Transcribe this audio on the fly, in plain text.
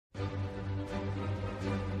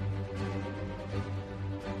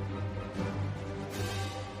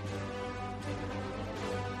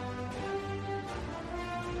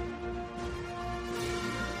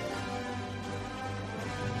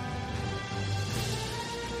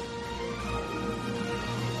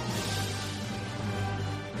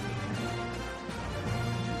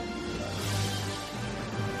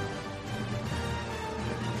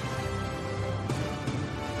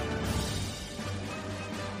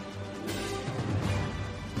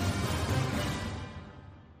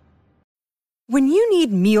When you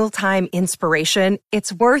need mealtime inspiration,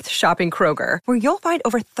 it's worth shopping Kroger, where you'll find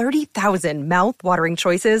over 30,000 mouth-watering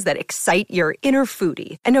choices that excite your inner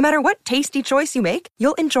foodie. And no matter what tasty choice you make,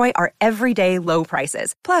 you'll enjoy our everyday low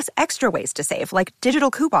prices, plus extra ways to save, like digital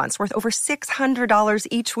coupons worth over $600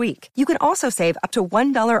 each week. You can also save up to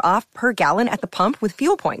 $1 off per gallon at the pump with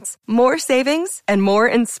fuel points. More savings and more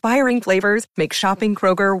inspiring flavors make shopping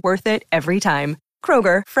Kroger worth it every time.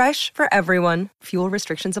 Kroger, fresh for everyone. Fuel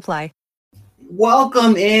restrictions apply.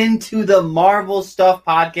 Welcome into the Marvel Stuff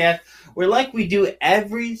Podcast, where like we do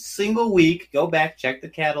every single week, go back, check the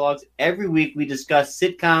catalogs. Every week we discuss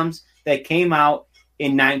sitcoms that came out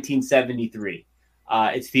in 1973.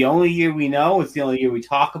 It's the only year we know. It's the only year we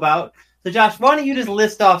talk about. So, Josh, why don't you just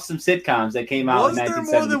list off some sitcoms that came out in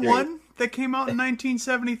 1973? Was there more than one that came out in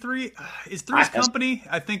 1973? Is Three's Company?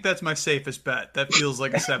 I think that's my safest bet. That feels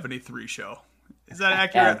like a 73 show. Is that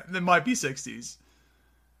accurate? It might be 60s.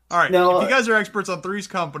 All right, if you guys are experts on Three's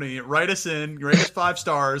Company, write us in, rate us 5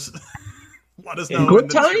 stars. Let us know. Good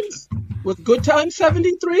Times? With Good Times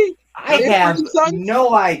 73? I have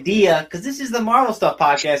no idea, because this is the Marvel Stuff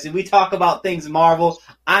Podcast, and we talk about things Marvel.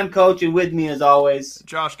 I'm Coach, and with me, as always,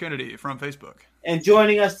 Josh Kennedy from Facebook. And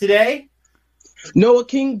joining us today, Noah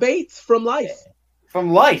King Bates from Life.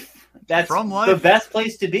 From Life. That's the best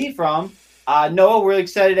place to be from. Noah, we're really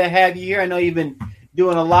excited to have you here. I know you've been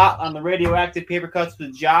doing a lot on the Radioactive Paper Cuts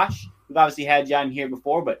with Josh. We've obviously had John here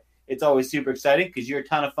before, but it's always super exciting because you're a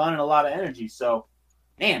ton of fun and a lot of energy. So,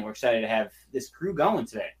 man, we're excited to have this crew going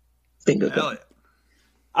today. Hell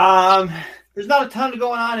yeah. There's not a ton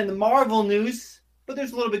going on in the Marvel news, but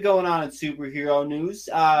there's a little bit going on in superhero news.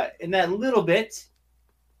 And that little bit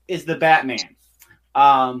is the Batman.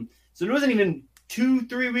 So it wasn't even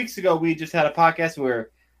 2-3 weeks ago we just had a podcast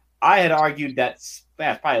where I had argued that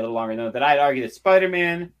probably a little longer than that I had argued that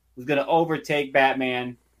Spider-Man was going to overtake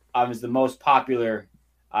Batman as the most popular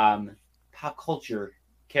pop culture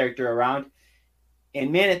character around.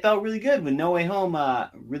 And, man, it felt really good when No Way Home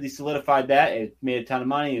really solidified that. It made a ton of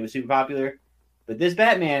money. It was super popular. But this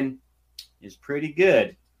Batman is pretty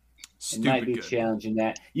good. It might be challenging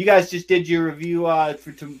that. You guys just did your review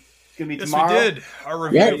for going to be tomorrow? Yes, we did. Our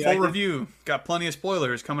review, full review. Got plenty of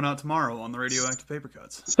spoilers coming out tomorrow on the Radioactive Paper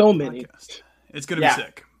Cuts. So many. Podcast. It's going to be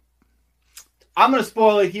sick. I'm going to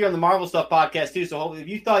spoil it here on the Marvel Stuff Podcast, too. So hopefully, if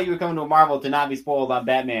you thought you were coming to a Marvel to not be spoiled on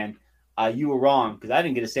Batman, you were wrong, because I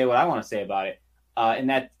didn't get to say what I want to say about it. And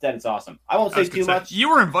that it's awesome. I won't say too much.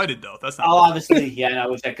 You were invited, though. That's not obviously, I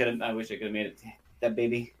wish I could have made it. That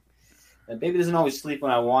baby doesn't always sleep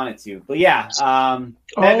when I want it to. But yeah,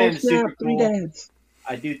 Batman is super cool.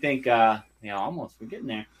 I do think, almost we're getting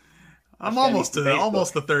there. I'm almost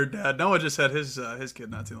the third dad. Noah just had his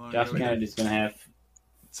kid not too long ago. Josh Kennedy's going to have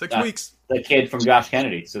 6 weeks. The kid from Josh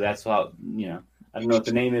Kennedy. So that's how, I don't know what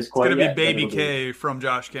the name is quite yet. It's going to be Baby K from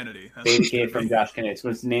Josh Kennedy. Baby K from Josh Kennedy. That's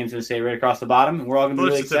what the name's going to say right across the bottom, and we're all going to be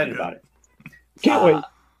really excited about it. Can't wait.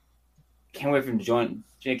 Can't wait for him to join.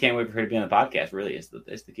 Can't wait for her to be on the podcast, really, is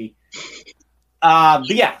the key. But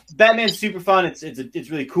yeah, Batman's super fun. It's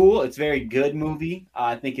really cool. It's a very good movie.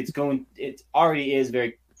 I think it already is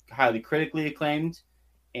very highly critically acclaimed,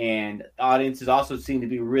 and audiences also seem to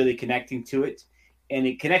be really connecting to it. And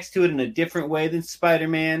it connects to it in a different way than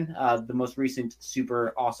Spider-Man, the most recent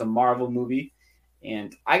super awesome Marvel movie.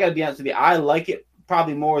 And I got to be honest with you, I like it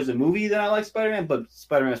probably more as a movie than I like Spider-Man, but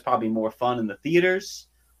Spider-Man is probably more fun in the theaters.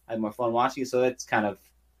 I had more fun watching it, so that's kind of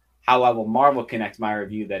how I will Marvel connect my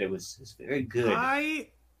review, that it was very good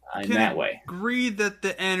in that way. I agree that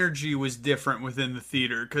the energy was different within the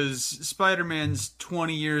theater, because Spider-Man's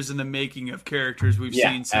 20 years in the making of characters we've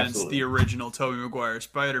seen since the original Tobey Maguire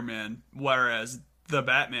Spider-Man, whereas the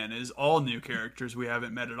Batman is all new characters we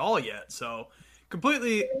haven't met at all yet. So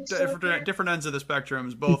completely different ends of the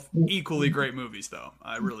spectrums, both equally great movies, though.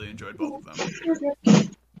 I really enjoyed both of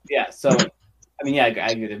them. Yeah, so, I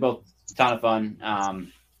agree. They're both a ton of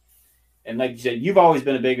fun. And like you said, you've always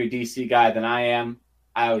been a bigger DC guy than I am.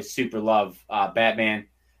 I always super love Batman.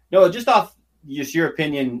 No, just off your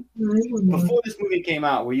opinion, before this movie came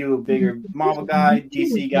out, were you a bigger Marvel guy,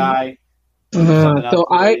 DC guy?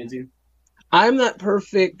 I'm that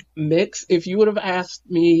perfect mix. If you would have asked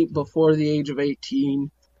me before the age of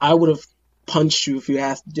 18, I would have punched you if you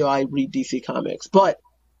asked, do I read DC Comics? But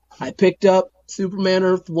I picked up Superman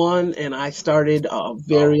Earth 1, and I started a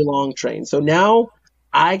very long train. So now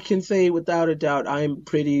I can say without a doubt I'm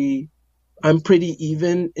pretty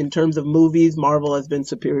even in terms of movies. Marvel has been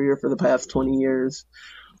superior for the past 20 years.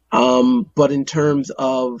 But in terms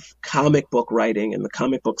of comic book writing and the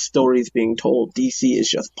comic book stories being told, DC is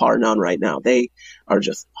just par none right now. They are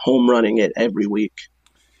just home running it every week.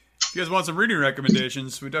 If you guys want some reading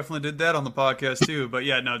recommendations, we definitely did that on the podcast too. But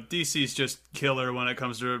yeah, no, DC's just killer when it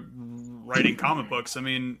comes to writing comic books. I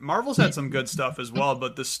mean, Marvel's had some good stuff as well,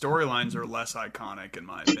 but the storylines are less iconic in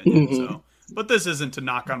my opinion. So, but this isn't to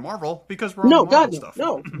knock on Marvel because we're on Marvel stuff.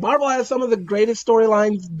 No, Marvel has some of the greatest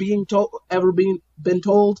storylines been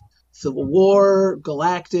told. Civil War,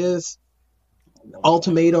 Galactus,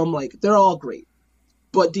 Ultimatum, like they're all great.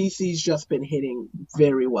 But DC's just been hitting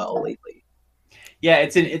very well lately. Yeah,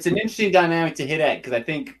 it's an interesting dynamic to hit at because I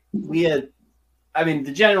think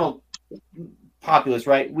the general populace,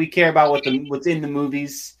 right? We care about what's in the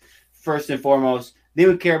movies first and foremost. Then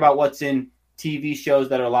we care about what's in TV shows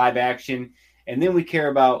that are live action, and then we care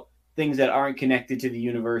about things that aren't connected to the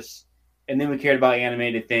universe, and then we care about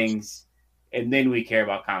animated things, and then we care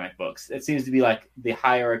about comic books. It seems to be like the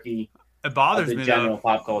hierarchy. It bothers of the me general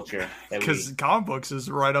pop culture because comic books is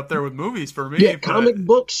right up there with movies for me. Yeah, comic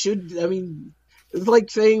books should. I mean, it's like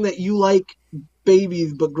saying that you like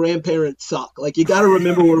babies, but grandparents suck. Like you got to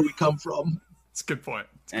remember where we come from. It's a good point.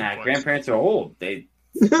 Grandparents are old. They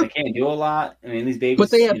can't do a lot. I mean, these babies.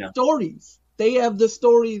 But they have stories. They have the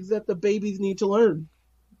stories that the babies need to learn.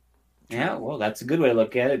 Yeah, well, that's a good way to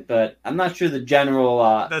look at it, but I'm not sure the general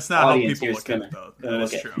that's not audience how people look at it, though. That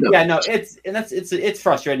is true. No. Yeah, no, it's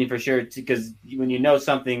frustrating for sure because when you know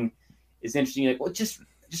something is interesting, you're like, well, just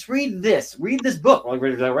read this book. Like,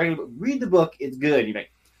 read the book. It's good. You're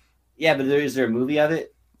like, yeah, but is there a movie of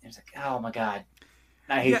it? And it's like, oh my god,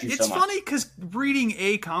 I hate you so much. It's funny because reading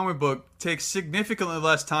a comic book takes significantly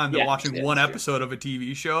less time than watching one episode of a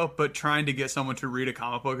TV show. But trying to get someone to read a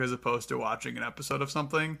comic book as opposed to watching an episode of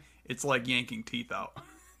something, it's like yanking teeth out.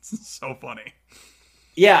 It's so funny.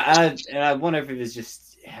 Yeah, and I wonder if it was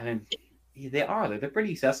just. They're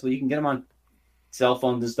pretty accessible. You can get them on cell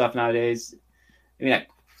phones and stuff nowadays. I mean, I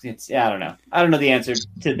don't know. I don't know the answer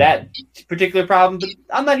to that particular problem, but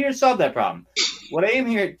I'm not here to solve that problem. What I am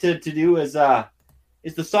here to do is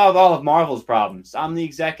to solve all of Marvel's problems. I'm the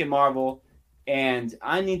exec at Marvel, and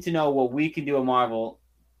I need to know what we can do at Marvel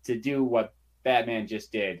to do what Batman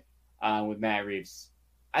just did with Matt Reeves.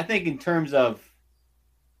 I think in terms of,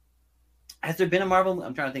 has there been a Marvel?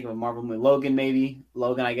 I'm trying to think of a Marvel movie. Logan, maybe.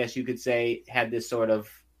 Logan, I guess you could say, had this sort of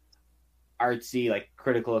artsy, like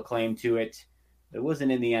critical acclaim to it. It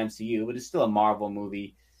wasn't in the MCU, but it's still a Marvel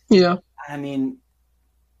movie. Yeah. I mean,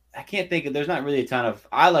 I can't think of. There's not really a ton of.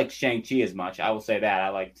 I like Shang-Chi as much. I will say that I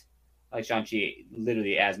like Shang-Chi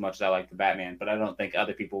literally as much as I like the Batman, but I don't think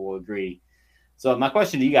other people will agree. So my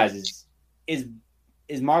question to you guys is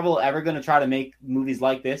Marvel ever going to try to make movies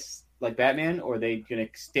like this, like Batman, or are they going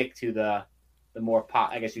to stick to the more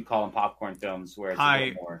pop? I guess you call them popcorn films, where it's a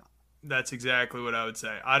little more. That's exactly what I would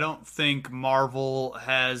say. I don't think Marvel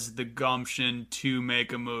has the gumption to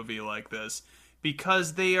make a movie like this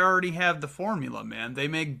because they already have the formula, man. They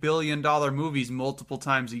make billion-dollar movies multiple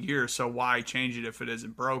times a year, so why change it if it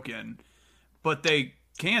isn't broken? But they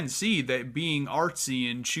can see that being artsy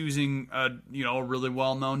and choosing a really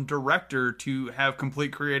well-known director to have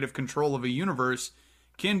complete creative control of a universe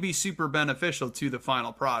can be super beneficial to the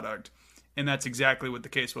final product. And that's exactly what the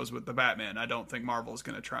case was with the Batman. I don't think Marvel is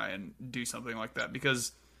going to try and do something like that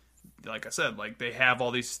because, like I said, like they have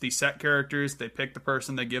all these set characters. They pick the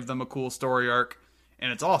person, they give them a cool story arc,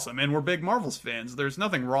 and it's awesome. And we're big Marvel's fans. There's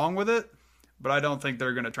nothing wrong with it, but I don't think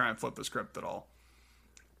they're going to try and flip the script at all.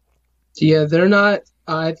 Yeah, they're not.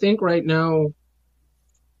 I think right now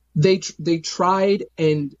they tried,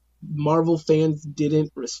 and Marvel fans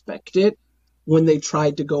didn't respect it when they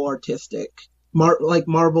tried to go artistic. Like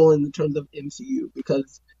Marvel in terms of MCU,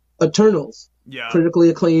 because Eternals, critically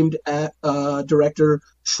acclaimed director,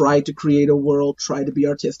 tried to create a world, tried to be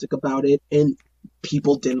artistic about it, and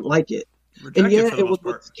people didn't like it. And yeah, it was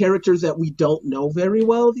with characters that we don't know very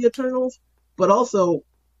well, the Eternals, but also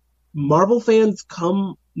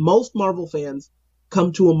most Marvel fans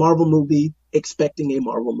come to a Marvel movie expecting a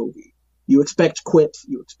Marvel movie. You expect quips,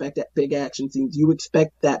 you expect that big action scenes, you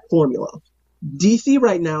expect that formula. DC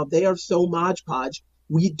right now, they are so Mod Podge,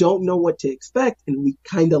 we don't know what to expect, and we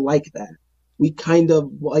kind of like that. We kind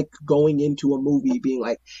of like going into a movie being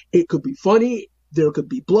like, it could be funny, there could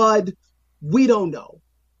be blood, we don't know.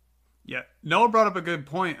 Yeah, Noah brought up a good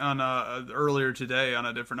point on earlier today on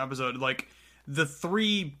a different episode. Like, the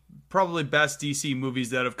three probably best DC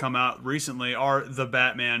movies that have come out recently are The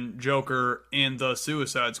Batman, Joker, and The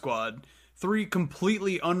Suicide Squad. Three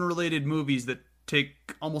completely unrelated movies that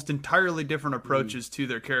take almost entirely different approaches to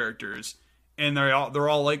their characters, and they're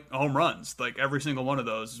all like home runs. Like every single one of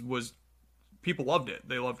those was, people loved it.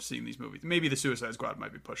 They loved seeing these movies. Maybe The Suicide Squad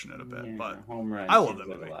might be pushing it a bit, but home run. I love that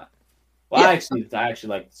movie. Well, I actually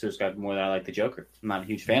like Suicide Squad more than I like the Joker. I'm not a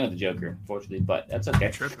huge fan of the Joker, unfortunately, but that's okay.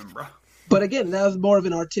 You're tripping, bro. But again, that was more of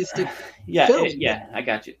an artistic film. I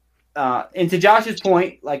got you. And to Josh's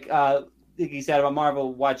point, like he said about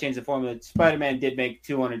Marvel, why change the formula? Spider-Man did make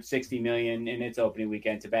 $260 million in its opening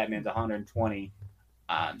weekend to Batman's $120.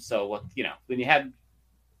 So what when you have,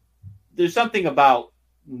 there's something about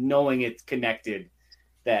knowing it's connected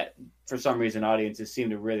that for some reason audiences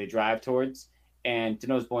seem to really drive towards. And to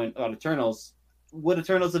Noah's point about Eternals, would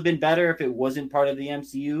Eternals have been better if it wasn't part of the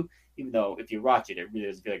MCU? Even though if you watch it, it really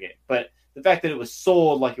doesn't feel like it. But the fact that it was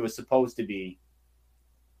sold like it was supposed to be,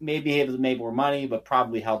 maybe able to make more money, but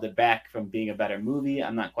probably held it back from being a better movie.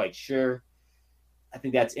 I'm not quite sure. I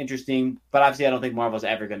think that's interesting. But obviously, I don't think Marvel's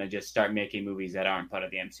ever going to just start making movies that aren't part of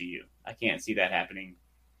the MCU. I can't see that happening.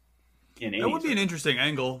 That would be an interesting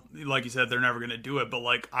angle. Like you said, they're never going to do it. But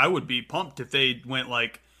like, I would be pumped if they went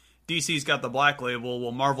like, DC's got the Black Label.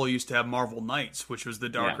 Well, Marvel used to have Marvel Knights, which was the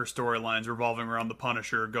darker storylines revolving around the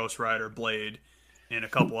Punisher, Ghost Rider, Blade, and a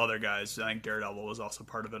couple other guys. I think Daredevil was also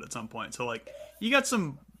part of it at some point. So, like, you got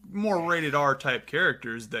some more rated R type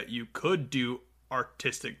characters that you could do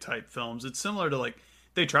artistic type films. It's similar to, like,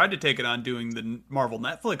 they tried to take it on doing the Marvel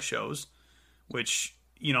Netflix shows, which,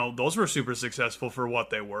 those were super successful for what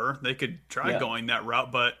they were. They could try going that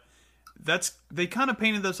route, but they kind of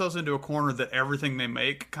painted themselves into a corner that everything they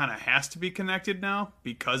make kind of has to be connected now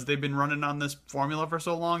because they've been running on this formula for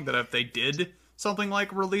so long that if they did something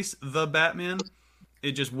like release the Batman,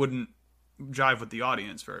 it just wouldn't jive with the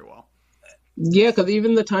audience very well. Yeah, because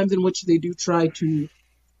even the times in which they do try to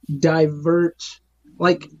divert,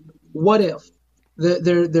 like, what if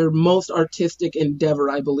their most artistic endeavor,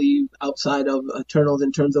 I believe, outside of Eternals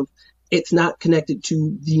in terms of it's not connected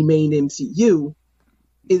to the main MCU,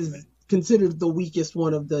 is considered the weakest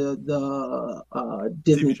one of the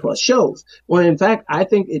Disney Plus shows. When in fact, I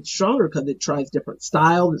think it's stronger because it tries different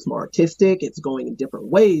styles, it's more artistic, it's going in different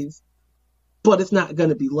ways, but it's not going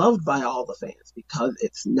to be loved by all the fans because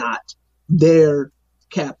it's not their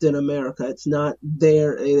Captain America. It's not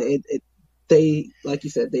their. They, like you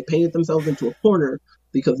said, they painted themselves into a corner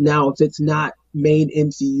because now if it's not main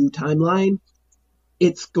MCU timeline,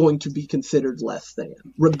 it's going to be considered less than,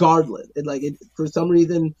 regardless. For some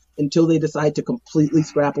reason, until they decide to completely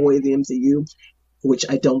scrap away the MCU, which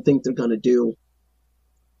I don't think they're going to do,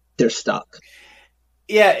 they're stuck.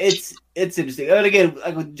 Yeah, it's interesting. And again,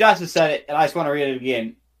 like Josh has said it, and I just want to read it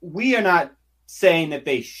again. We are not saying that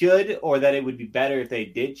they should or that it would be better if they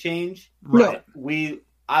did change. Right.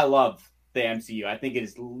 I love the MCU. I think it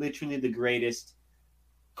is literally the greatest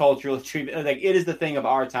cultural treatment. Like, it is the thing of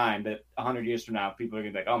our time that 100 years from now, people are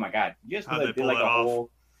going to be like, oh my God, you just did like a whole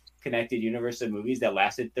connected universe of movies that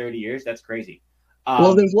lasted 30 years? That's crazy.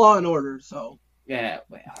 Well, there's Law and Order, so. Yeah,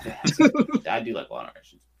 well, I do like Law and Order.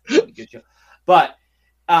 It's a good show. But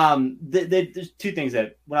there's two things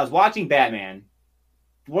that, when I was watching Batman,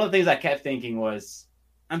 one of the things I kept thinking was,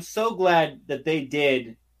 I'm so glad that they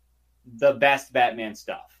did the best Batman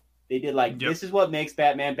stuff. They did this is what makes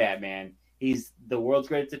Batman Batman. He's the world's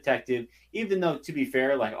greatest detective, even though, to be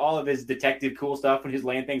fair, like all of his detective cool stuff when he's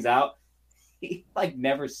laying things out, he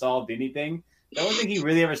never solved anything. The only thing he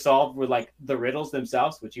really ever solved were the riddles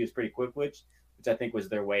themselves, which he was pretty quick with, which I think was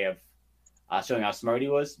their way of showing how smart he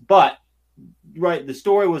was. But the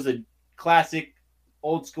story was a classic,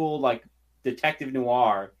 old school detective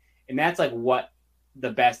noir, and that's what the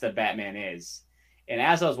best of Batman is. And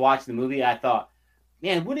as I was watching the movie, I thought,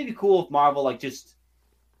 man, wouldn't it be cool if Marvel just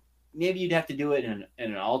maybe you'd have to do it in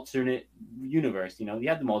an alternate universe. You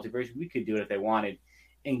have the multiverse. We could do it if they wanted.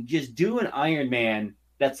 And just do an Iron Man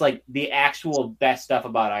that's the actual best stuff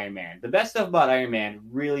about Iron Man. The best stuff about Iron Man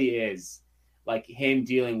really is him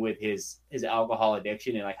dealing with his alcohol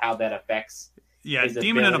addiction and how that affects his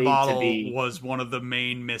Demon in a Bottle was one of the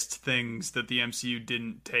main missed things that the MCU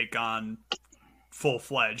didn't take on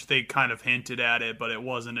full-fledged. They kind of hinted at it, but it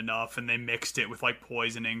wasn't enough, and they mixed it with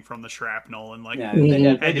poisoning from the shrapnel and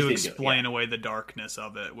had to explain away the darkness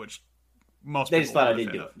of it, which most they people just flat out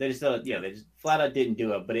didn't do it. They just flat out didn't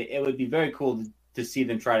do it. But it would be very cool to see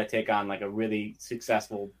them try to take on a really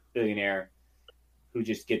successful billionaire who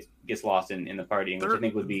just gets lost in the partying, which I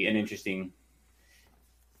think would be an interesting.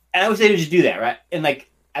 And I would say to just do that, right? And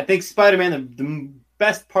I think Spider-Man, the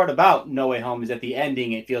best part about No Way Home is at the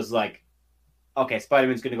ending. It feels okay,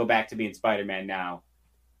 Spider-Man's going to go back to being Spider-Man now.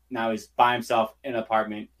 Now he's by himself in an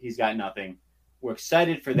apartment. He's got nothing. We're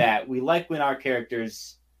excited for that. We like when our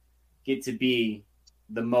characters get to be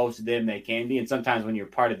the most them they can be. And sometimes when you're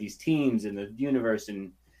part of these teams in the universe,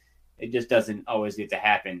 and it just doesn't always get to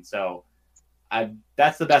happen. So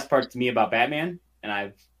that's the best part to me about Batman. And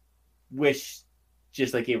I wish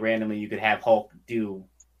just like it randomly, you could have Hulk do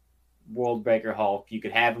World Breaker Hulk. You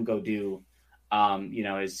could have him go do,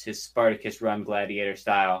 his Spartacus run Gladiator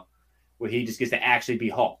style, where he just gets to actually be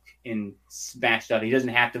Hulk and smash stuff. He doesn't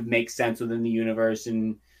have to make sense within the universe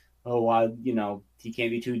and, he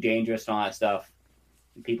can't be too dangerous and all that stuff.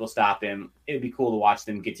 And people stop him. It would be cool to watch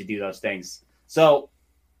them get to do those things. So,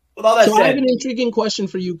 with all that said, I have an intriguing question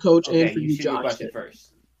for you, Coach, and for you, Josh. Josh. Question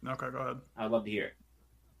first. Okay, go ahead. I'd love to hear it.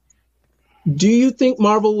 Do you think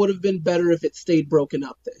Marvel would have been better if it stayed broken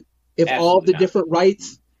up then? If Absolutely all the not. different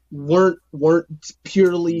rights weren't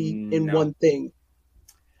purely in one thing?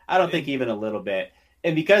 I don't think even a little bit.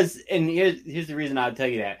 And here's the reason I would tell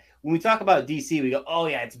you that. When we talk about DC, we go, oh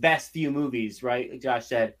yeah, it's best few movies, right? Like Josh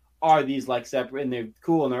said, are these like separate and they're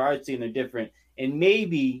cool and they're artsy and they're different. And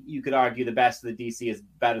maybe you could argue the best of the DC is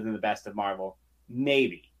better than the best of Marvel.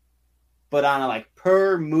 Maybe. But on a like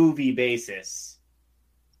per movie basis,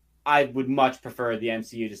 I would much prefer the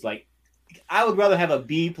MCU. Just like, I would rather have a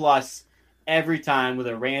B+ every time with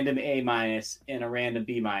a random A- and a random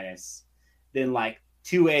B- than like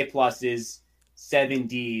 2 A+, 7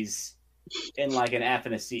 Ds, and like an F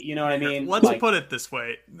and a C. You know what I mean? Let's put it this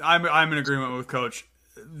way. I'm in agreement with Coach.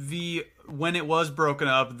 When it was broken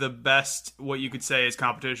up, the best, what you could say is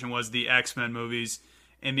competition, was the X-Men movies.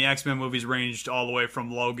 And the X-Men movies ranged all the way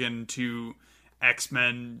from Logan to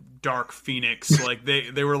X-Men Dark Phoenix. Like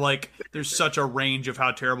they were like, there's such a range of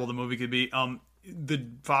how terrible the movie could be. The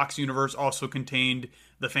Fox universe also contained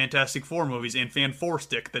the Fantastic Four movies and Fan Four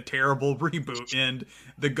Stick, the terrible reboot, and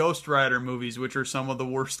the Ghost Rider movies, which are some of the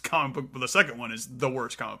worst comic book. The second one is the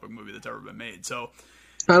worst comic book movie that's ever been made. So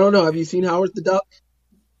I don't know. Have you seen Howard the Duck?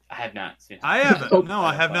 I have not seen. I haven't. No,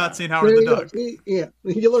 I have not seen Howard the Duck. Yeah,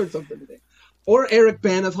 you learned something today. Or Eric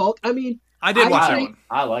Bana's Hulk. I mean, I did watch that one.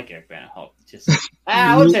 I like Eric Bana Hulk. Just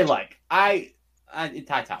I would say like I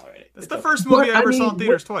tolerate it. It's the first movie I ever saw in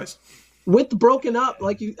theaters twice. With broken up,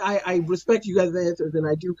 like I respect you guys' answers, and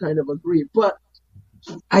I do kind of agree. But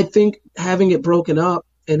I think having it broken up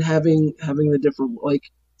and having the different, like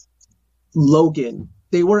Logan,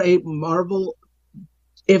 they were a Marvel.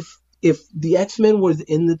 If the X-Men was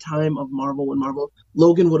in the time of Marvel, when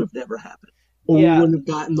Logan would have never happened, or we wouldn't have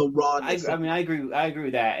gotten the rawness. I agree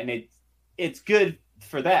with that, and it's good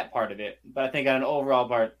for that part of it. But I think on an overall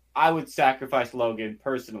part, I would sacrifice Logan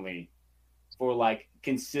personally for like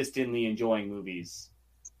consistently enjoying movies,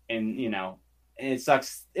 and and it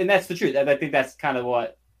sucks, and that's the truth. I think that's kind of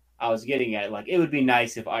what I was getting at. Like, it would be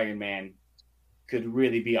nice if Iron Man could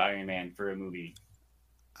really be Iron Man for a movie,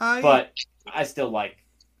 but I still like,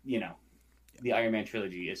 the Iron Man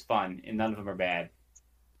trilogy is fun, and none of them are bad.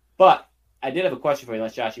 But I did have a question for you,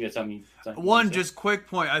 unless Josh, you got something. One just quick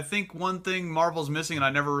point. I think one thing Marvel's missing, and I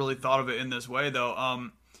never really thought of it in this way though.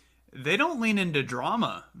 They don't lean into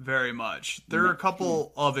drama very much. There are a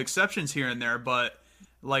couple of exceptions here and there, but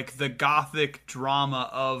like the gothic drama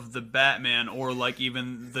of the Batman, or like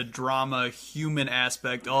even the drama human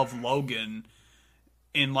aspect of Logan,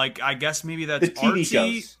 and like I guess maybe that's the TV artsy.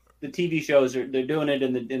 shows. The TV shows they're doing it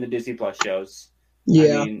in the Disney Plus shows.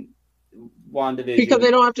 Yeah. I mean, WandaVision. Because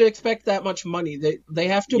they don't have to expect that much money. They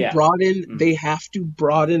have to broaden. Mm-hmm. They have to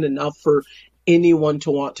broaden enough for anyone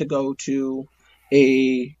to want to go to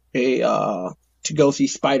to go see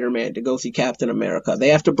Spider-Man, to go see Captain America. They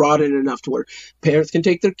have to broaden enough to where parents can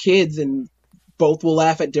take their kids and both will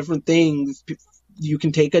laugh at different things. You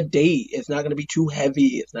can take a date. It's not going to be too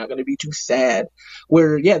heavy. It's not going to be too sad.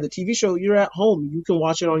 Where, the TV show, you're at home. You can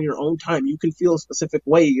watch it on your own time. You can feel a specific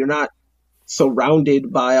way. You're not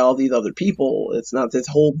surrounded by all these other people. It's not this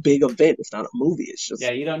whole big event. It's not a movie. It's just...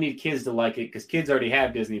 Yeah, you don't need kids to like it, because kids already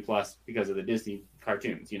have Disney Plus because of the Disney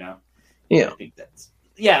cartoons, Yeah. I think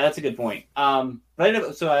that's a good point.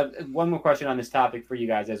 So I have one more question on this topic for you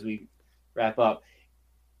guys as we wrap up.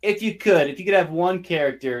 If you could have one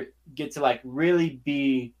character get to like really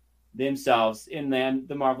be themselves in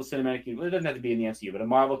the Marvel Cinematic Universe, it doesn't have to be in the MCU, but a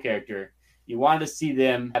Marvel character, you wanted to see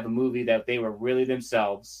them have a movie that they were really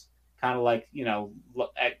themselves, kind of like,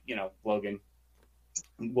 Logan.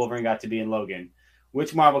 Wolverine got to be in Logan.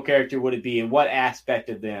 Which Marvel character would it be, and what aspect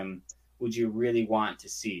of them would you really want to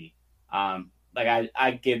see? I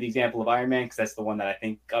gave the example of Iron Man because that's the one that I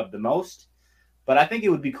think of the most. But I think it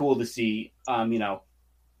would be cool to see,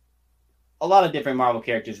 a lot of different Marvel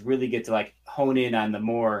characters really get to like hone in on the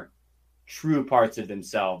more true parts of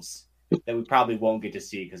themselves that we probably won't get to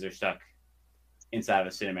see because they're stuck inside of a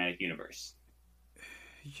cinematic universe.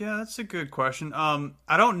 Yeah, that's a good question.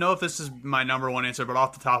 I don't know if this is my number one answer, but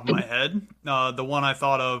off the top of my head, the one I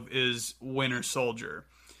thought of is Winter Soldier.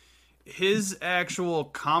 his actual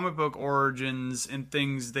comic book origins and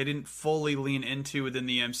things they didn't fully lean into within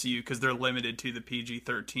the MCU because they're limited to the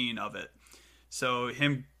PG-13 of it. So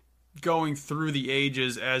him going through the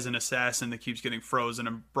ages as an assassin that keeps getting frozen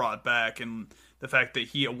and brought back, and the fact that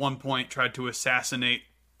he at one point tried to assassinate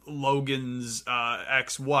Logan's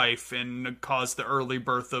ex-wife and caused the early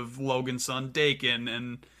birth of Logan's son Dakin,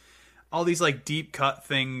 and all these like deep cut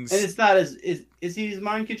things. And it's not as is he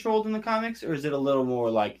mind controlled in the comics, or is it a little more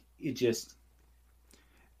like it just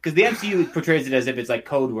because the MCU portrays it as if it's like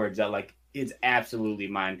code words that like it's absolutely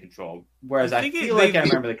mind controlled, whereas I feel like I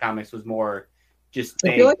remember the comics was more just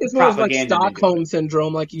I feel like it's more like Stockholm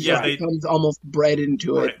syndrome, like he just becomes almost bred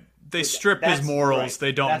into it. They strip his morals. Right.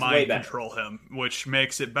 They don't mind control him, which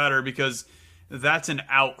makes it better because that's an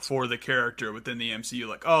out for the character within the MCU.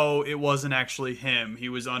 Like, oh, it wasn't actually him. He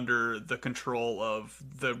was under the control of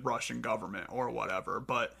the Russian government or whatever.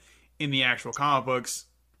 But in the actual comic books,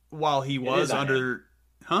 while he was under...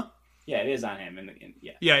 Huh? Yeah, it is on him.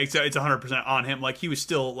 Yeah, it's 100% on him. Like, he was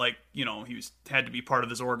still, like, he had to be part of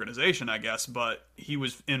this organization, I guess, but he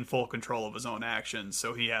was in full control of his own actions,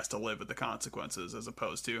 so he has to live with the consequences as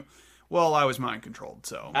opposed to, well, I was mind controlled,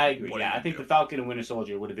 so... I agree, I think The Falcon and Winter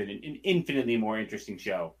Soldier would have been an infinitely more interesting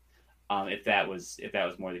show if that was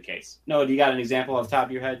more the case. Noah, do you got an example off the top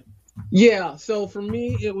of your head? Yeah, so for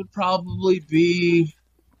me, it would probably be...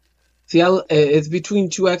 See, it's between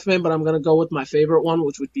two X-Men, but I'm going to go with my favorite one,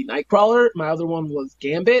 which would be Nightcrawler. My other one was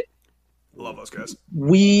Gambit. Love those guys.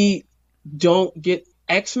 We don't get...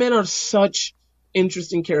 X-Men are such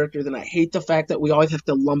interesting characters, and I hate the fact that we always have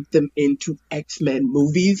to lump them into X-Men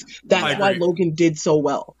movies. That's why Logan did so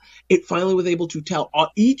well. It finally was able to tell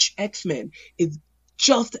each X-Men is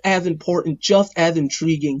just as important, just as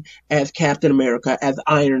intriguing as Captain America, as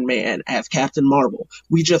Iron Man, as Captain Marvel.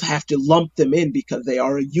 We just have to lump them in because they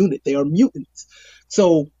are a unit. They are mutants.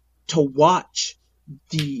 So to watch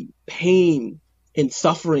the pain and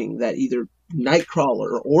suffering that either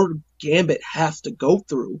Nightcrawler or Gambit has to go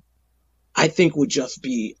through, I think would just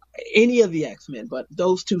be any of the X-Men, but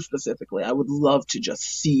those two specifically. I would love to just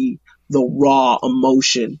see the raw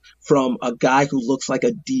emotion from a guy who looks like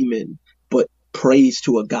a demon but prays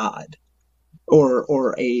to a god,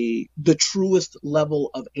 or the truest level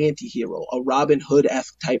of anti-hero, a Robin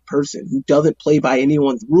Hood-esque type person who doesn't play by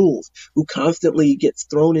anyone's rules, who constantly gets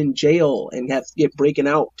thrown in jail and has to get breaking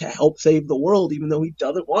out to help save the world even though he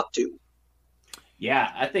doesn't want to. Yeah,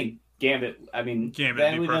 I think Gambit. I mean,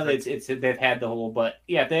 Gambit. We know that it's they've had the whole, but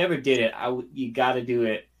yeah, if they ever did it, you got to do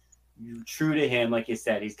it true to him, like you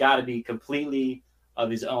said. He's got to be completely of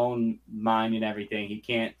his own mind and everything. You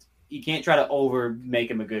can't try to over make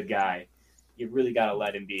him a good guy. You really got to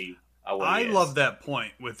let him be. I love that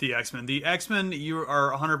point with the X-Men. The X-Men, you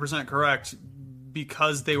are 100% correct,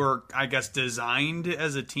 because they were, I guess, designed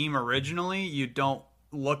as a team originally. You don't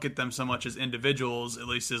look at them so much as individuals, at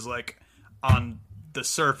least as like on the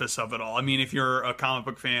surface of it all. I mean, if you're a comic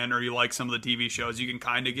book fan or you like some of the TV shows, you can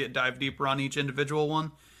kind of dive deeper on each individual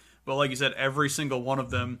one. But like you said, every single one of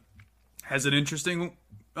them has an interesting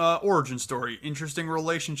origin story, interesting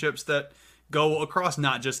relationships that go across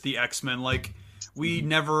not just the X-Men. Like, we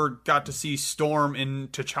never got to see Storm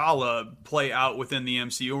and T'Challa play out within the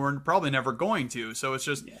MCU. We're probably never going to. So it's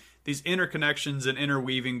just these interconnections and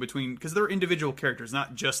interweaving between, because they're individual characters,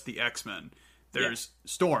 not just the X-Men. There's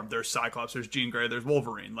Storm, there's Cyclops, there's Jean Grey, there's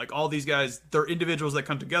Wolverine. Like, all these guys, they're individuals that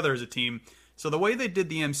come together as a team. So the way they did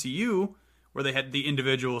the MCU, where they had the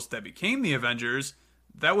individuals that became the Avengers,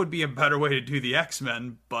 that would be a better way to do the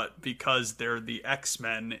X-Men. But because they're the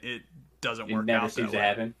X-Men, it doesn't work out that way. It never seems to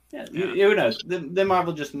happen. Yeah. Who knows? The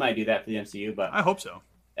Marvel just might do that for the MCU, but I hope so.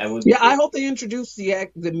 I hope they introduce the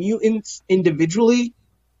mutants individually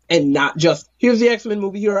and not just, here's the X-Men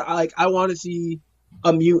movie here. I want to see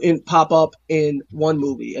a mutant pop up in one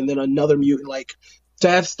movie and then another mutant, like to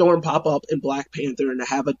have Storm pop up in Black Panther and to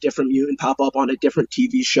have a different mutant pop up on a different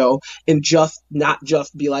TV show, and just not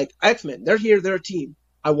just be like, X-Men, they're here, they're a team.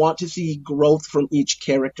 I want to see growth from each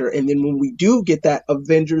character. And then when we do get that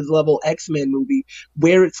Avengers level X-Men movie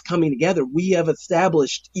where it's coming together, we have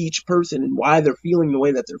established each person and why they're feeling the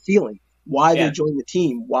way that they're feeling, why they joined the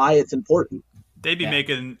team, why it's important. They'd be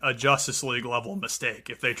making a Justice League level mistake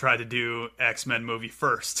if they tried to do X-Men movie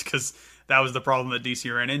first, because that was the problem that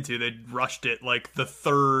DC ran into. They rushed it. Like, the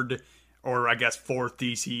third, or I guess fourth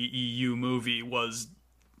DC EU movie was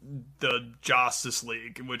the Justice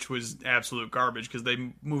League, which was absolute garbage because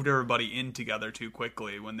they moved everybody in together too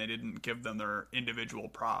quickly when they didn't give them their individual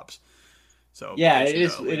props. So it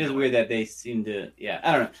is weird that they seem to.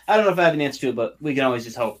 I don't know if I have an answer to it, but we can always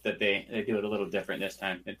just hope that they do it a little different this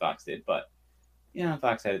time than Fox did. But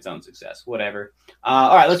Fox had its own success. Whatever.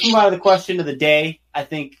 All right, let's move on to the question of the day. I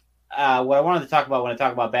think what I wanted to talk about when I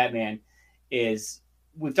talk about Batman is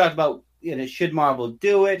we've talked about, should Marvel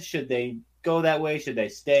do it? Should they go that way? Should they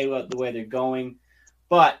stay the way they're going?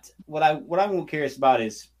 But what I'm curious about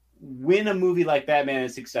is when a movie like Batman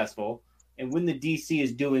is successful and when the DC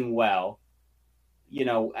is doing well,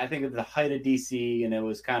 I think at the height of DC and it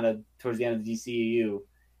was kind of towards the end of the DCEU,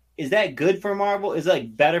 is that good for Marvel? Is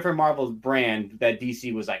it better for Marvel's brand that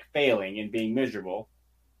DC was failing and being miserable?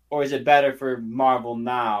 Or is it better for Marvel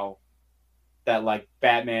now that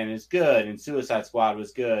Batman is good and Suicide Squad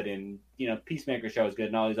was good and Peacemaker show is good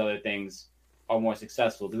and all these other things are more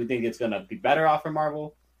successful? Do we think it's going to be better off for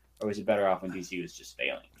Marvel, or is it better off when DC was just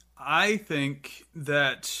failing? I think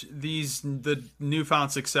that the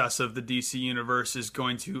newfound success of the DC universe is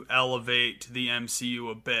going to elevate the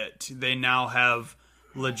MCU a bit. They now have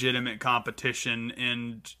legitimate competition,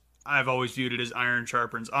 and I've always viewed it as iron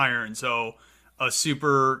sharpens iron. So a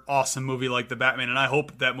super awesome movie like The Batman, and I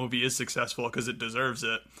hope that movie is successful because it deserves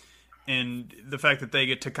it. And the fact that they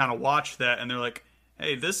get to kind of watch that and they're like,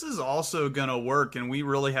 hey, this is also going to work, and we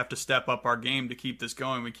really have to step up our game to keep this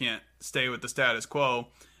going. We can't stay with the status quo.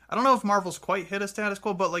 I don't know if Marvel's quite hit a status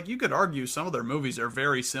quo, but you could argue some of their movies are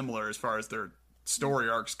very similar as far as their story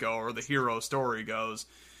arcs go or the hero story goes.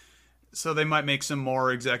 So they might make some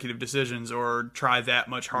more executive decisions or try that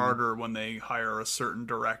much harder when they hire a certain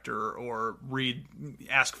director or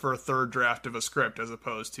ask for a third draft of a script as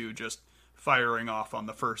opposed to just firing off on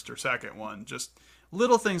the first or second one. Just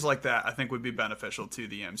little things like that I think would be beneficial to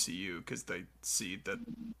the MCU because they see that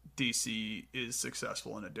DC is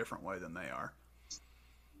successful in a different way than they are.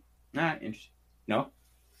 Interesting. No?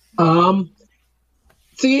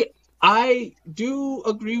 See, I do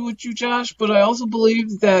agree with you, Josh, but I also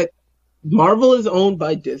believe that Marvel is owned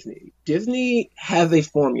by Disney. Disney has a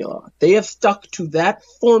formula. They have stuck to that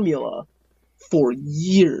formula for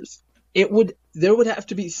years. There would have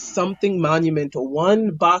to be something monumental.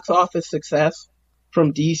 One box office success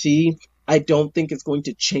from DC, I don't think it's going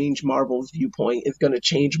to change Marvel's viewpoint. It's going to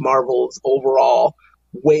change Marvel's overall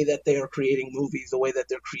way that they are creating movies, the way that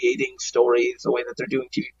they're creating stories, the way that they're doing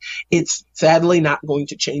TV. It's sadly not going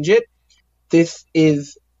to change it. This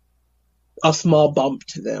is a small bump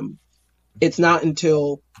to them. It's not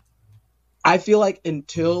until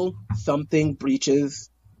something breaches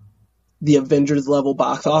the Avengers level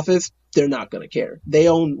box office, they're not going to care. They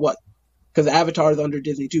own what? Because Avatar is under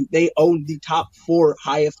Disney too. They own the top 4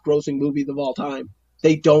 highest grossing movies of all time.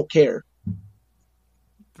 They don't care.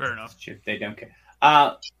 Fair enough. They don't care.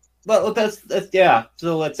 But that's yeah.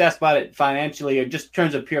 So let's ask about it financially, or just in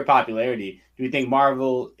terms of pure popularity. Do you think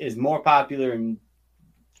Marvel is more popular and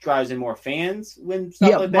drives in more fans when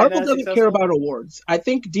stuff like that? Marvel doesn't care about awards. I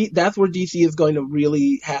think that's where DC is going to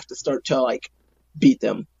really have to start to beat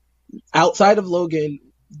them. Outside of Logan,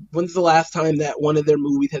 when's the last time that one of their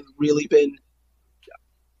movies has really been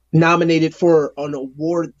nominated for an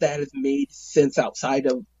award that is made sense outside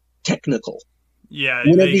of technical? Yeah,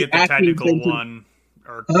 they get the technical one.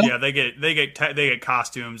 They get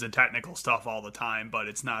costumes and technical stuff all the time, but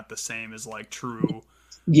it's not the same as true.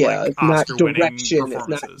 Yeah, it's not direction. It's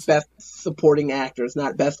not best supporting actor. It's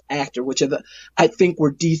not best actor, which is I think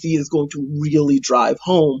where DC is going to really drive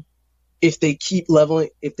home if they keep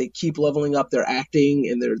leveling up their acting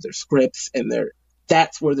and their scripts and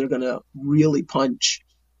that's where they're gonna really punch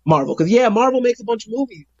Marvel. Because Marvel makes a bunch of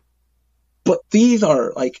movies, but these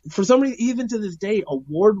are for some reason, even to this day,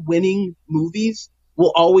 award-winning movies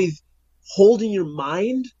will always hold in your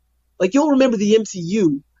mind. You'll remember the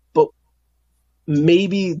MCU, but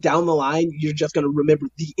maybe down the line you're just going to remember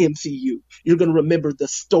the MCU. You're going to remember the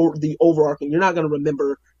story, the overarching. You're not going to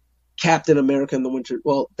remember Captain America and the Winter.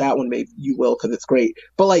 Well, that one maybe you will because it's great.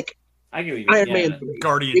 But I get Iron Man 3,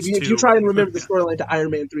 Guardians if you try and remember the storyline to Iron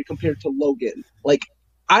Man 3 compared to Logan,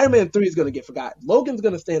 Iron Man 3 is going to get forgotten. Logan's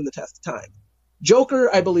going to stand the test of time. Joker,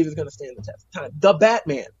 I believe, is going to stand the test of time. The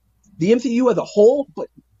Batman, the MCU as a whole, but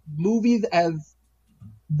movies as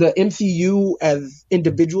the MCU as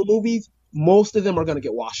individual movies, most of them are going to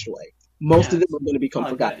get washed away. Most of them are going to become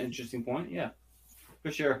forgotten. Interesting point. Yeah, for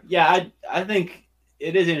sure. Yeah, I think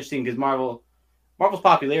it is interesting because Marvel's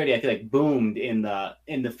popularity, I feel boomed in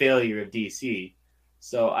the failure of DC.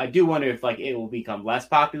 So I do wonder if it will become less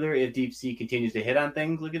popular if DC continues to hit on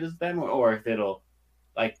things like it is them, or if it'll,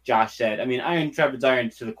 like Josh said. I mean, iron sharpens iron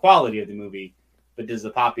to the quality of the movie, but does the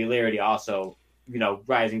popularity also,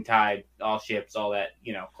 rising tide, all ships, all that,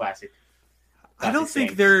 classic. I don't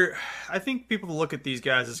think they're. I think people look at these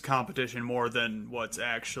guys as competition more than what's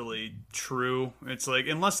actually true. It's like,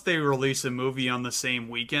 unless they release a movie on the same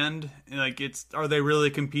weekend, like, are they really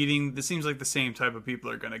competing? This seems like the same type of people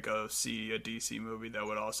are going to go see a DC movie that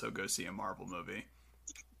would also go see a Marvel movie.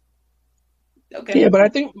 Okay. Yeah, but I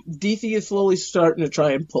think DC is slowly starting to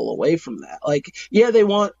try and pull away from that. Like, yeah, they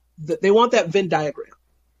want that Venn diagram.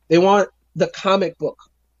 They want the comic book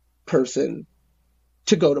person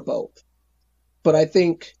to go to both. But I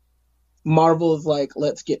think Marvel's like,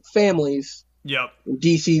 let's get families. Yep.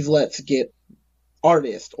 DC's let's get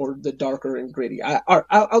artists, or the darker and gritty.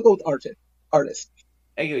 I'll go with artist.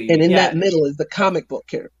 And in that middle is the comic book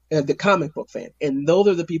character, the comic book fan. And those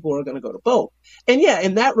are the people who are going to go to both. And yeah,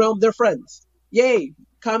 in that realm, they're friends. Yay.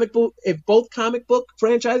 Comic book. If both comic book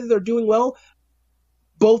franchises are doing well,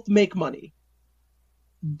 both make money.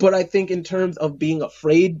 But I think in terms of being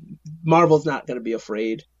afraid, Marvel's not going to be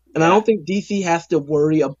afraid. And I don't think DC has to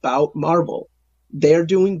worry about Marvel. They're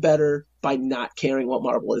doing better by not caring what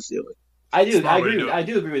Marvel is doing. I do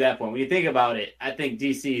agree with that point. When you think about it, I think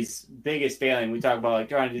DC's biggest failing, we talk about like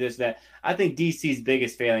trying to do this, that. I think DC's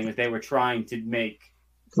biggest failing is they were trying to make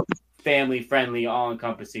family-friendly,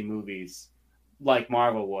 all-encompassing movies like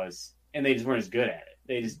Marvel was, and they just weren't as good at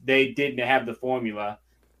it. They didn't have the formula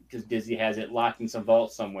because Disney has it locked in some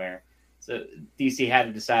vault somewhere. So DC had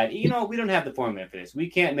to decide, we don't have the formula for this. We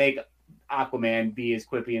can't make Aquaman be as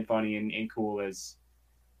quippy and funny and cool as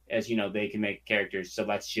they can make characters. So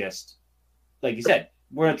let's just, like you said,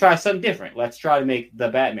 we're going to try something different. Let's try to make the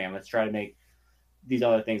Batman. Let's try to make these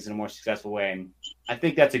other things in a more successful way. And I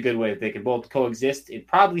think that's a good way that they can both coexist. It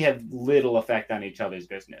probably have little effect on each other's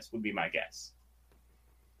business, would be my guess.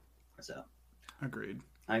 So, agreed.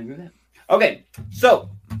 I agree with that. Okay, so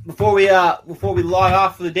before we log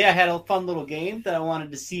off for the day, I had a fun little game that I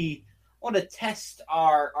wanted to see. I want to test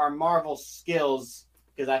our Marvel skills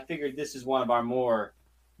because I figured this is one of our more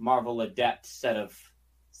Marvel adept set of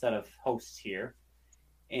hosts here,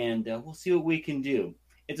 and we'll see what we can do.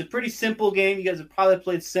 It's a pretty simple game. You guys have probably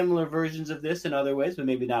played similar versions of this in other ways, but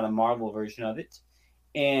maybe not a Marvel version of it.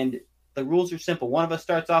 And the rules are simple. One of us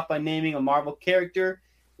starts off by naming a Marvel character.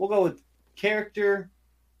 We'll go with character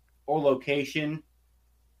or location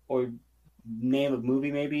or name of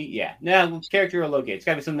movie, maybe. Yeah. No, character or location. It's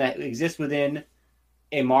got to be something that exists within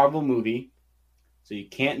a Marvel movie. So you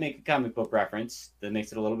can't make a comic book reference. That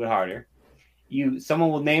makes it a little bit harder.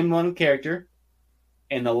 Someone will name one character,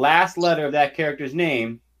 and the last letter of that character's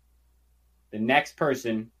name, the next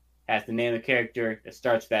person has to name a character that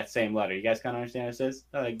starts with that same letter. You guys kind of understand what it says?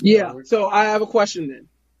 Yeah. So I have a question then.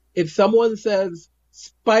 If someone says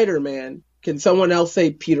Spider-Man, can someone else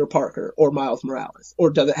say Peter Parker or Miles Morales? Or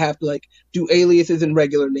does it have to, do aliases and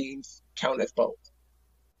regular names count as both?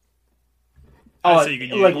 Oh,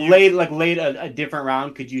 late a different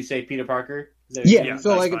round, could you say Peter Parker? Yeah,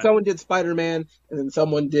 so if someone did Spider-Man and then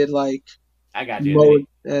someone did I got you.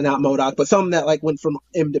 Not MODOK, but something that went from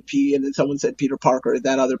M to P and then someone said Peter Parker,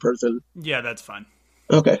 that other person. Yeah, that's fine.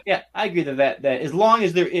 Okay. Yeah, I agree that as long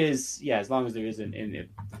as there is a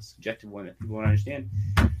subjective one that people want to understand,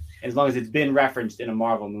 and as long as it's been referenced in a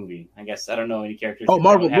Marvel movie. I guess I don't know any characters. Oh,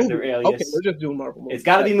 Marvel movie. Okay, we're just doing Marvel movies. It's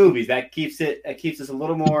got to be movies. That keeps us a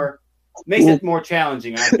little more, makes it more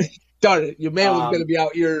challenging. I think. Darn it, your man was going to be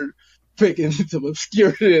out here picking some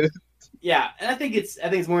obscure shit. Yeah, and I think it's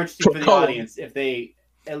more interesting for the audience if they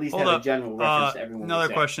at least have a general reference to everyone.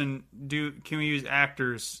 Another question: can we use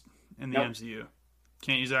actors in the MCU?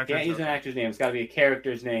 Can't use actors. Can't use an actor's name. It's got to be a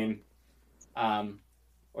character's name,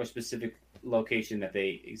 or specific location that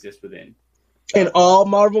they exist within. And all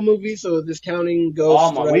Marvel movies, so this counting goes.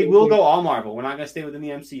 All Marvel. We will go all Marvel. We're not going to stay within the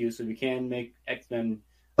MCU, so we can make X-Men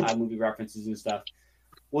movie references and stuff.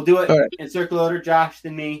 We'll do it in circle order. Josh,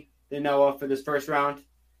 then me, then Noah for this first round.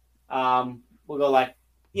 We'll go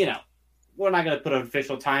we're not going to put an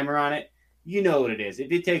official timer on it. You know what it is.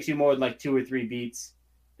 If it takes you more than 2 or 3 beats,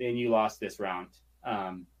 then you lost this round.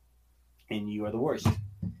 And you are the worst.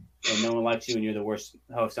 And no one likes you, and you're the worst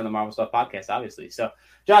host on the Marvel Stuff podcast, obviously. So,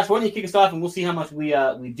 Josh, why don't you kick us off, and we'll see how much we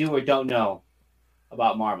do or don't know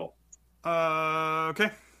about Marvel.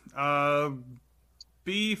 Okay.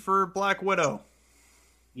 B for Black Widow.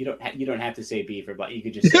 You don't have to say B for Black. You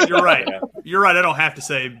could just say You're right. You're right. I don't have to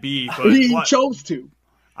say B, but he chose to.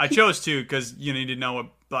 I chose to because you need to know what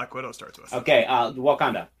Black Widow starts with. Okay.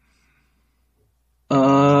 Wakanda.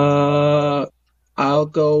 I'll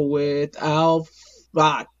go with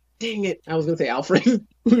dang it. I was going to say Alfred.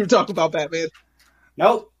 We were talking about Batman.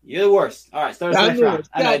 Nope. You're the worst. All right. Start us next round.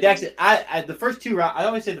 I the first 2 rounds, I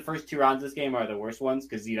always say the first 2 rounds of this game are the worst ones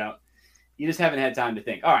because you just haven't had time to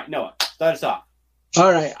think. All right. Noah, start us off.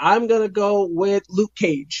 All right, I'm gonna go with Luke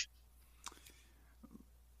Cage.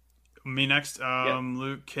 Me next.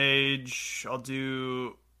 Luke Cage. I'll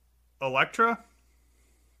do Elektra.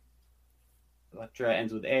 Elektra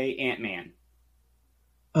ends with A. Ant-Man.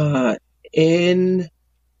 In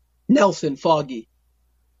Nelson Foggy.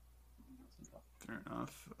 Fair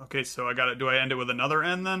enough. Okay, so I got it. Do I end it with another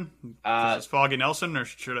N then? This is Foggy Nelson, or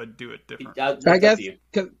should I do it different? I guess.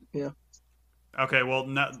 Yeah. Okay, well,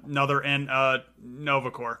 another N.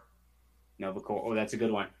 Novacore. Novacore. Oh, that's a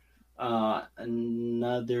good one.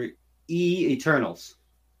 Another E. Eternals.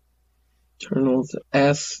 Eternals.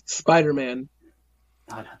 S. Spider-Man.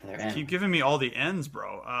 Oh, not their N. Keep giving me all the N's,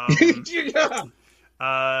 bro.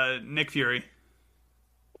 Nick Fury.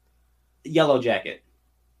 Yellow Jacket.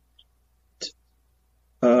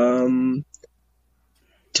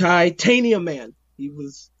 Titanium Man. He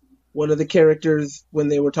was one of the characters when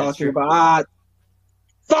they were talking about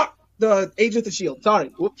the Agents of S.H.I.E.L.D.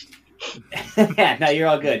 Sorry. Whoops. No, you're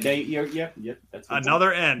all good. No, you're that's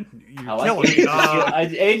another N. You're killing me.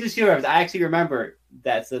 Agents of S.H.I.E.L.D. I actually remember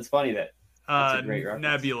that. So it's funny that. That's a great reference.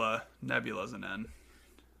 Nebula. Nebula's an N.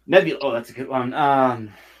 Nebula. Oh, that's a good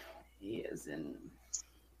one. He is in.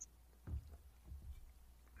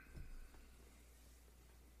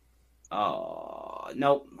 Oh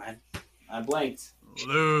nope, I blanked.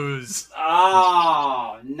 Lose.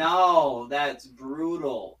 Oh no, that's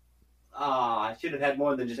brutal. I should have had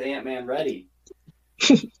more than just Ant-Man ready.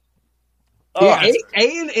 Yeah,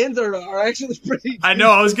 A and N's are actually pretty. I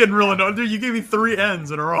know. I was getting real annoyed. Dude, you gave me 3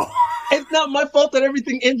 N's in a row. It's not my fault that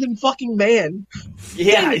everything ends in fucking man.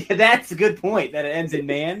 Yeah, that's a good point. That it ends in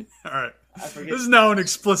man. All right. This is now an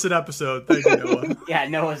explicit episode. Thank you, Noah. Yeah,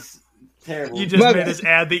 Noah's terrible. You just made us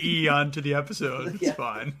add the E onto the episode. It's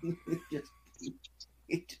fine.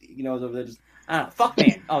 You know, over there just fuck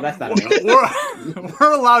man. Oh, that's not me.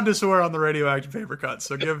 We're allowed to swear on the radioactive paper cut,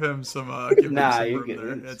 so give him some. You're good.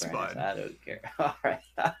 There. It's fine. I don't care. All right.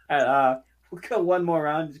 We'll go one more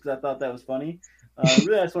round just because I thought that was funny.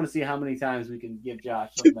 Really, I just want to see how many times we can give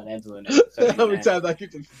Josh something that ends with an N. How many times I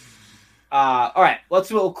keep them? All right,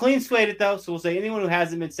 we'll clean slate it though. So we'll say anyone who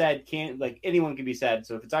hasn't been said anyone can be said.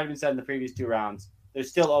 So if it's already been said in the previous 2 rounds, they're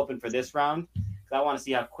still open for this round because I want to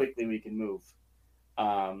see how quickly we can move.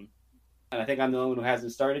 And I think I'm the only one who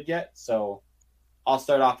hasn't started yet. So I'll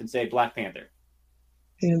start off and say Black Panther.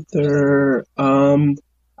 Panther.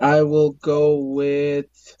 I will go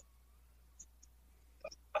with.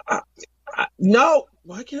 No,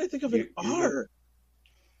 why can't I think of an R?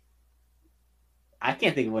 I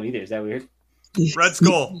can't think of one either. Is that weird? Red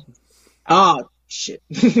Skull. Shit.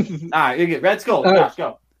 All right, you're good. Red Skull. Josh,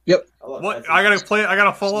 go. Yep. What? I gotta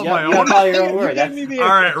follow up my own. You gotta follow your own word. All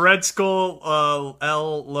right, Red Skull.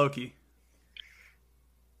 L. Loki.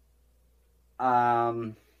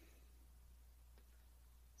 So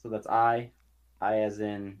that's I as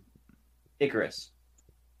in Icarus.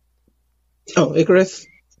 Oh, Icarus.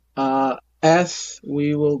 S.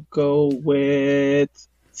 We will go with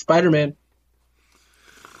Spider-Man.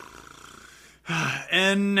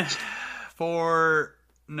 N for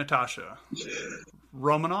Natasha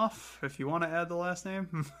Romanoff, if you want to add the last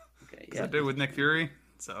name. Okay, yeah. I did with Nick Fury,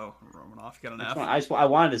 so Romanoff, you got an F. I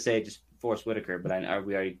wanted to say just Forrest Whitaker, but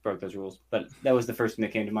we already broke those rules. But that was the first thing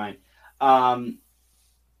that came to mind.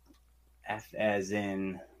 F as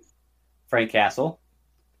in Frank Castle.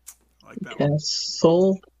 I like that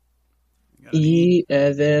Castle. E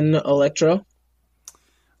as in Electro.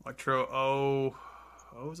 Electro. O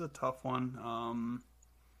is a tough one.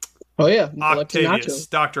 Oh yeah, Octavius,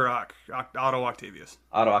 Dr. Otto Octavius.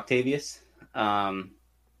 Otto Octavius.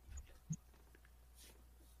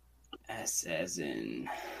 S as in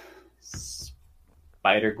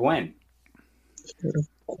Spider Gwen.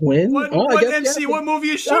 Gwen? What MC? What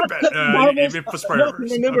movie is she in?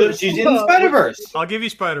 Spider-Verse. She's in the Spider-Verse. I'll give you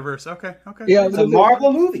Spider-Verse. Okay. Yeah, it's a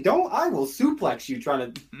Marvel movie. I will suplex you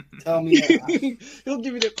trying to tell me. He'll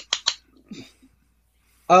give you the.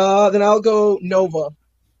 Then I'll go Nova.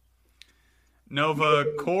 Nova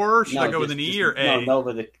Core? Should I go with an E or A? No,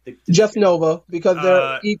 Nova. Just Nova,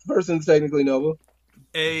 because each person's technically Nova.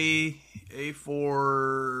 A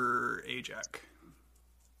for Ajax.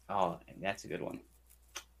 Oh, that's a good one.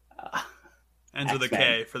 Ends with a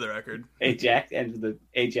K for the record. Ajax ends with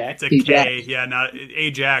Ajax. It's a K. Yeah, not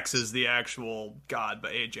Ajax is the actual god,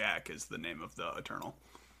 but Ajax is the name of the Eternal.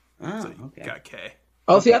 Oh, so okay. Got K.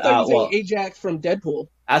 Oh, see, I thought you were saying Ajax from Deadpool.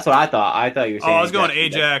 That's what I thought. I thought you were saying. Oh, I was going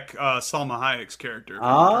Ajax, Salma Hayek's character.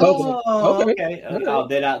 Oh, okay. Oh,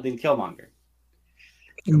 then Killmonger.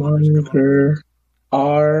 Killmonger.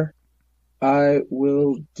 R. I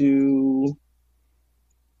will do.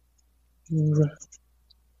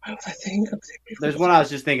 What was I thinking? There's one I was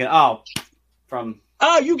just thinking. Oh, from.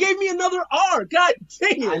 Oh, you gave me another R. God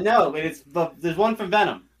dang it! I know, but there's one from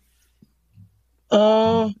Venom.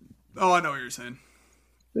 Oh, I know what you're saying.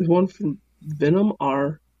 There's one from Venom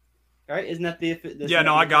R. All right, isn't that the? Yeah,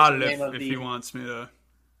 no, I got it. If he wants me to,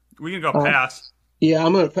 we can go pass. Yeah,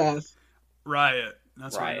 I'm gonna pass. Riot.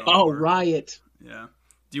 That's Riot. What for. Riot. Yeah.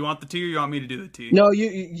 Do you want the T or you want me to do the T? No,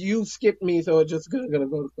 you skipped me, so it's just gonna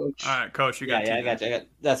go to Coach. All right, Coach, you got T. Yeah, I got you.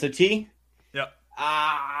 That's a T. Yep.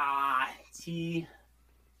 T.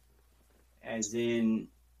 As in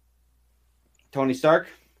Tony Stark.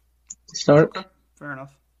 Okay, fair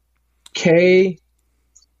enough. K.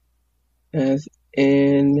 As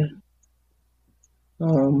in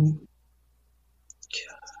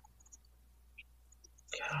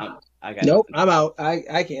I got nope, I'm out.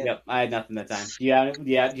 I can't. Yep, I had nothing that time. Did you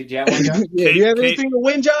have one, Josh? Do you have anything to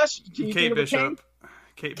win, Josh? Kate Bishop.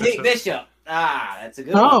 Kate Bishop. That's a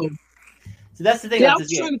good one. So that's the thing. Yeah, I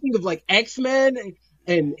was trying to think of like X-Men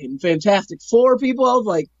and Fantastic Four people. I was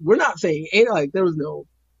like, we're not saying any, like there was no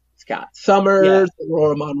Scott Summers,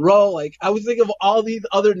 Aurora Monroe. Like I was thinking of all these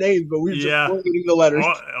other names, but we were just getting the letters.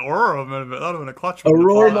 Aurora would have been a clutch.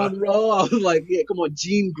 Aurora Monroe. I was like, yeah, come on,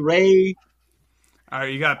 Jean Grey. All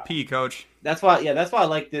right, you got P, Coach. That's why I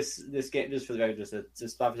like this game. Just for the record,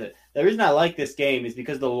 just stop it. The reason I like this game is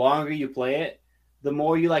because the longer you play it, the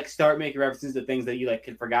more you like start making references to things that you like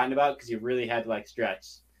had forgotten about because you really had to like stretch.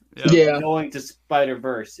 Yeah. Going to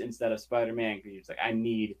Spider-Verse instead of Spider-Man because you're just like, I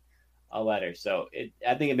need a letter. So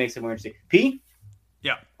I think it makes it more interesting. P?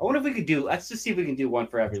 Yeah. I wonder if we could let's just see if we can do one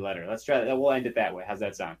for every letter. Let's try that. We'll end it that way. How's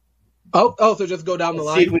that sound? Oh, so just go down the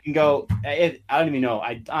line. See if we can go. I don't even know.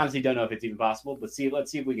 I honestly don't know if it's even possible, but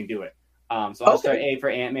let's see if we can do it. So I'll start A for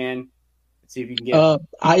Ant-Man. Let's see if you can get.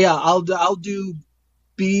 I'll do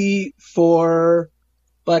B for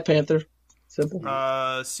Black Panther. Simple.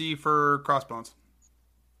 C for Crossbones.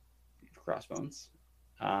 Crossbones.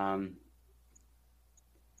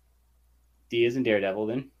 D as in Daredevil,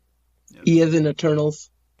 then. Yep. E as in Eternals.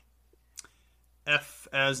 F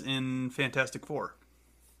as in Fantastic Four.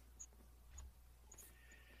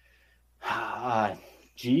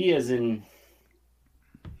 G as in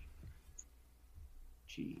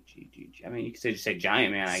G. I mean, you could just say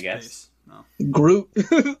Giant Man, I guess. No. Groot.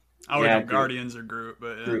 I would go Guardians or Groot,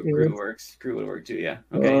 but yeah. Groot works. Groot would work too. Yeah.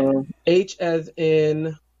 Okay. H as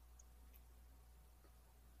in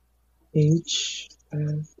Hank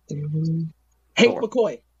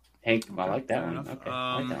McCoy. Hank, I like that one. Enough. Okay,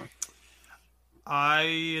 I like that one. I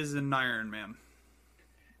is in Iron Man.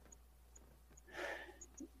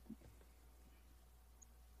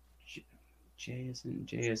 J as in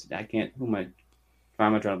I can't. Who am I?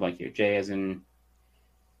 I'm drawing a blank here. J as in.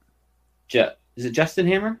 Is it Justin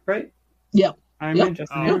Hammer? Right? Yeah. Iron Man,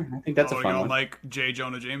 Justin Hammer. I think that's a fun one. Like J.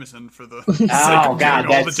 Jonah Jameson for the. Oh God,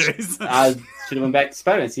 all the J's. I should have went back to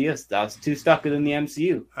Spider-Man. See, I was too stuck within the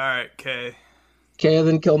MCU. All right, K. K as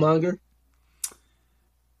in Killmonger.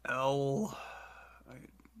 L.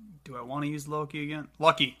 Do I want to use Loki again?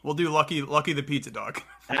 Lucky. We'll do Lucky the pizza dog.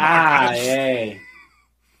 Yay.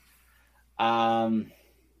 And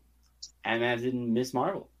as in Miss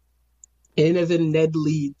Marvel. N as in Ned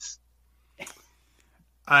Leeds.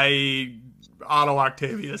 Otto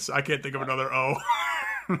Octavius. I can't think of another O.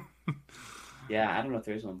 Yeah, I don't know if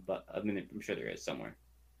there is one, but I mean, I'm sure there is somewhere.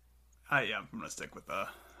 I'm gonna stick with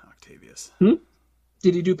Octavius.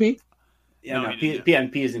 Did he do P? Yeah, no,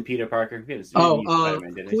 P is in Peter Parker. Q as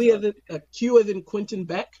in Quentin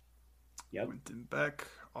Beck. Yep. Quentin Beck.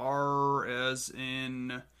 R as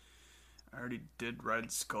in. I already did Red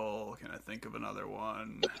Skull. Can I think of another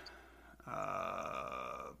one?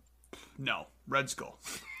 No, Red Skull.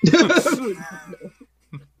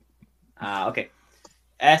 Okay.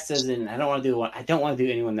 S as in I don't want to do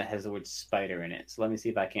anyone that has the word spider in it. So let me see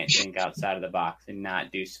if I can't think outside of the box and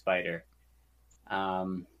not do spider.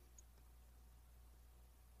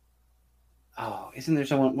 Isn't there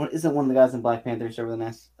someone? Isn't one of the guys in Black Panther start with an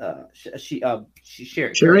S?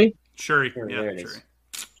 Shuri. Yeah, there it is.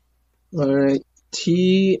 All right.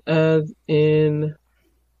 T as in.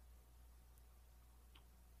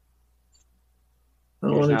 I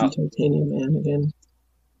don't want to do Titanium Man again.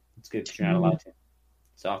 It's good because you're not allowed to.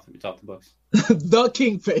 It's off the books. The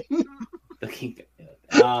Kingpin. The Kingpin.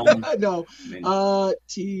 No.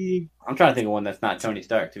 T. I'm trying to think of one that's not Tony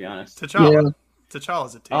Stark, to be honest. T'Challa. Yeah.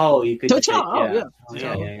 T'Challa's a T. Oh, you could. T'Challa.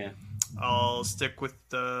 Yeah. I'll stick with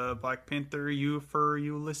Black Panther. U for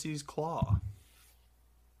Ulysses Claw.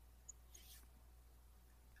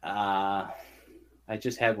 I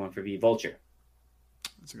just had one for V. Vulture.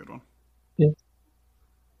 That's a good one. Yeah.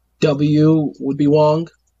 W would be Wong.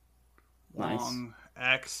 Nice. Wong.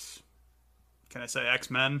 Can I say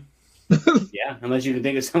X-Men? Yeah, unless you can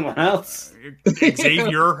think of someone else.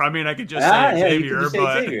 Xavier. I mean, I could just say Xavier,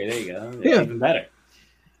 but Xavier. There you go. That's even better.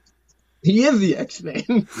 He is the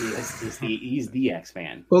X-Man. He's the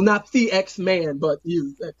X-Man. Well, not the X-Man, but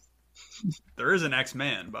he's there is an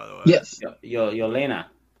X-Man, by the way. Yes. Yelena.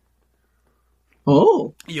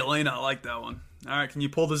 Oh. Yelena, I like that one. All right, can you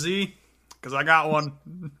pull the Z? Because I got one.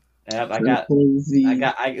 Yep, I got.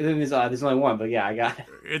 There's only one, but yeah, I got.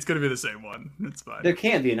 It's gonna be the same one. It's fine. There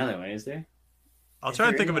can't be another one, is there? I'll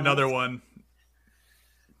try to think of another one.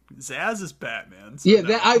 Zaz is Batman. So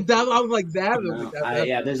yeah, I was like that.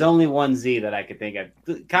 Yeah, there's only one Z that I could think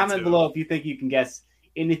of. Comment below if you think you can guess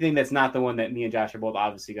anything that's not the one that me and Josh are both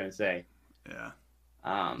obviously going to say. Yeah.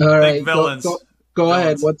 All right, villains. Go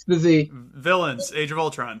ahead. What's the Z? Villains. Age of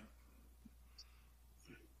Ultron.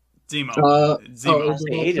 Zemo.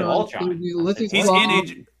 Age of Ultron. He's in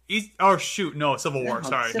Age. Oh shoot! No, Civil War.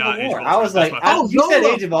 Sorry, Civil not Age of War. Ultron. I was like, you said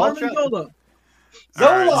Age of Ultron.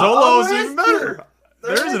 Zolo's even better.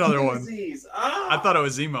 There's another one. I thought it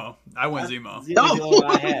was Zemo. I went Zemo. Zemo's the only one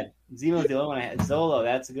I had. Zemo's the only one I had. Zolo,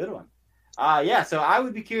 that's a good one. Yeah, so I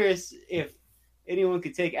would be curious if anyone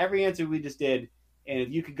could take every answer we just did, and if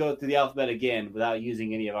you could go through the alphabet again without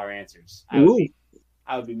using any of our answers. I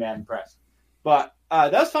would be mad impressed. But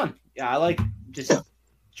that was fun. Yeah, I like just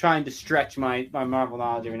trying to stretch my Marvel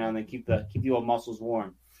knowledge every now and then, keep the old muscles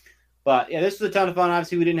warm. But yeah, this was a ton of fun.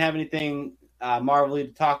 Obviously, we didn't have anything Marvel-y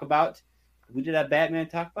to talk about. We did have Batman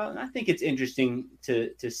to talk about, and I think it's interesting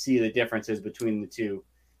to see the differences between the two.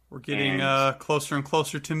 We're getting closer and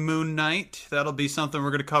closer to Moon Knight. That'll be something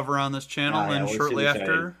we're going to cover on this channel, and shortly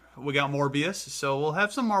after, we got Morbius. So we'll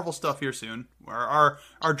have some Marvel stuff here soon. Our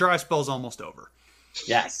dry spell's almost over.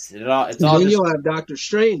 Yes, it's all. Then you'll have Doctor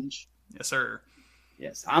Strange. Yes, sir.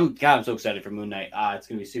 Yes, I'm so excited for Moon Knight. It's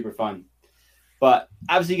going to be super fun. But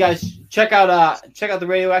obviously, you guys check out the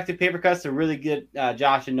Radioactive Paper Cuts. They're really good.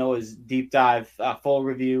 Josh and Noah's deep dive full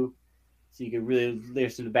review, so you can really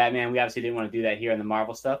listen to Batman. We obviously didn't want to do that here in the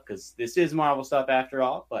Marvel stuff because this is Marvel stuff after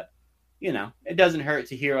all. But it doesn't hurt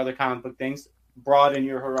to hear other comic book things. Broaden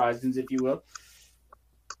your horizons, if you will.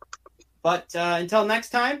 But until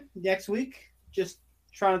next week, just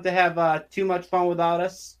trying not to have too much fun without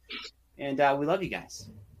us. And we love you guys.